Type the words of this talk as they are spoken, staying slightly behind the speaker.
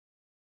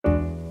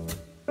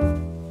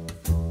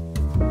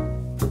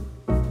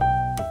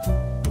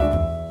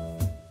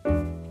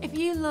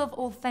love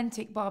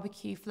authentic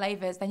barbecue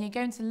flavours, then you're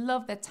going to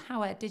love the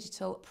Tower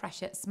Digital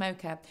Pressure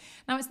Smoker.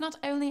 Now, it's not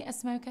only a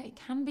smoker, it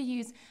can be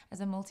used as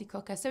a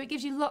multi-cooker, so it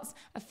gives you lots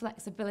of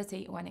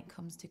flexibility when it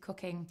comes to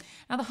cooking.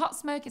 Now, the hot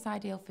smoke is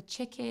ideal for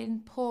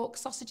chicken, pork,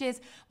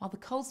 sausages, while the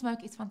cold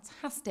smoke is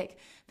fantastic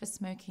for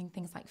smoking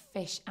things like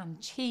fish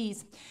and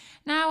cheese.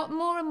 Now,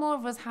 more and more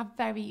of us have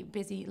very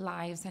busy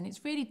lives, and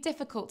it's really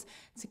difficult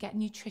to get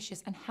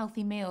nutritious and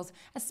healthy meals,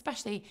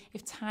 especially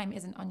if time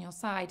isn't on your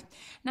side.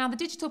 Now, the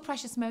digital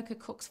pressure smoker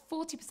cooks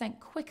 40%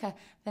 quicker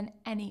than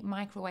any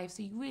microwave,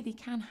 so you really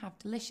can have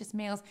delicious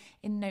meals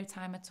in no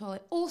time at all.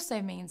 It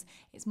also means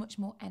it's much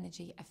more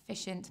energy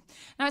efficient.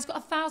 Now, it's got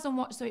 1,000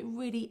 watts, so it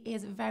really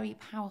is very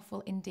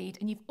powerful indeed.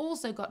 And you've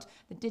also got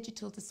the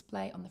digital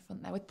display on the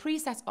front there with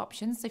preset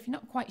options, so if you're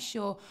not quite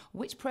sure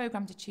which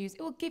program to choose,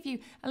 it will give you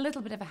a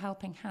little bit of a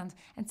helping hand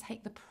and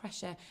take the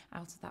pressure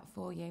out of that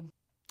for you.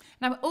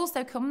 Now, it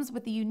also comes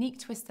with the unique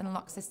twist and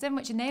lock system,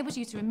 which enables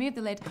you to remove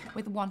the lid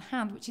with one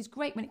hand, which is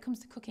great when it comes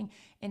to cooking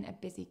in a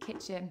busy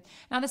kitchen.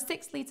 Now, the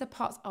 6-litre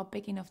pots are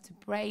big enough to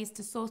braise,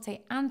 to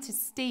saute and to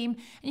steam,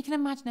 and you can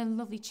imagine a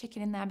lovely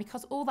chicken in there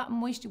because all that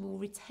moisture will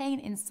retain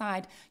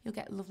inside. You'll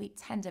get lovely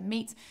tender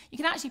meat. You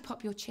can actually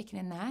pop your chicken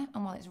in there,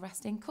 and while it's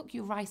resting, cook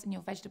your rice and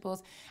your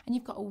vegetables, and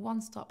you've got a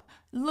one-stop,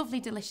 lovely,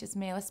 delicious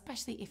meal,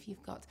 especially if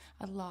you've got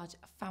a large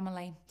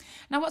family.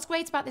 Now, what's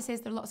great about this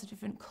is there are lots of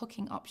different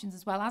cooking options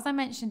as well. As I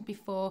mentioned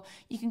before,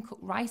 you can cook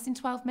rice in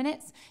 12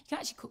 minutes. You can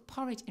actually cook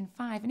porridge in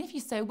 5, and if you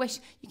so wish,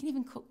 you can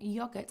even cook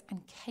yogurt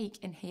and cake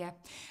in here.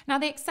 Now,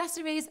 the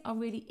accessories are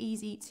really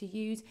easy to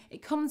use.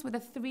 It comes with a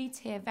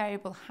 3-tier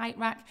variable height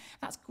rack.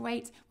 That's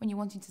great when you're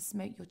wanting to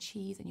smoke your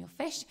cheese and your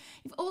fish.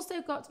 You've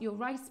also got your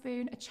rice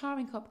spoon, a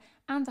charring cup,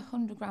 and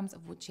 100 grams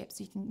of wood chips,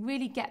 so you can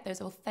really get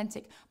those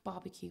authentic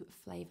barbecue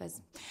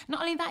flavours. Not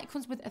only that, it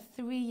comes with a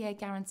 3-year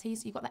guarantee,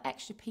 so you've got that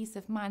extra peace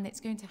of mind that it's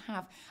going to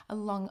have a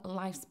long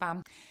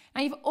lifespan.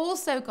 Now, you've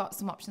also got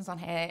some options on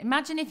here.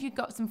 Imagine if you've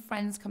got some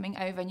friends coming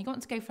over and you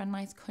want to go for a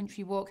nice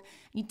country walk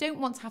and you don't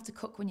want to have to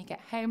cook when you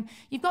get home.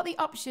 You've got the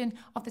option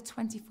of the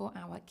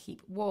 24-hour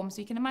keep warm. So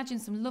you can imagine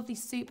some lovely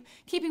soup,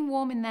 keeping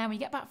warm in there. When you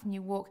get back from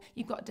your walk,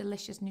 you've got a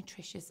delicious,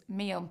 nutritious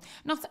meal.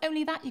 Not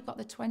only that, you've got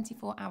the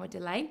 24-hour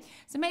delay.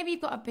 So maybe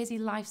you've got a busy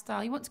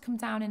lifestyle, you want to come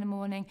down in the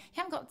morning,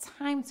 you haven't got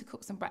time to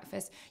cook some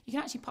breakfast, you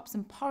can actually pop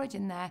some porridge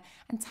in there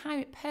and time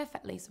it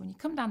perfectly so when you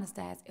come down the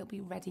stairs, it'll be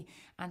ready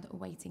and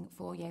waiting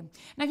for you.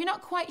 Now, if you're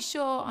not quite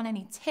sure on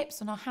any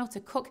tips on how to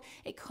cook,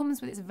 it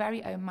comes with its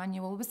very own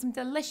manual with some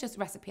delicious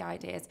recipe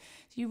ideas,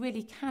 so you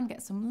really can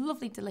get some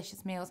lovely,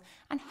 delicious meals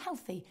and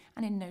healthy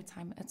and in no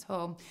time at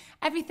all.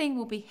 Everything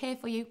will be here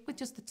for you with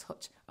just the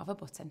touch of a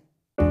button.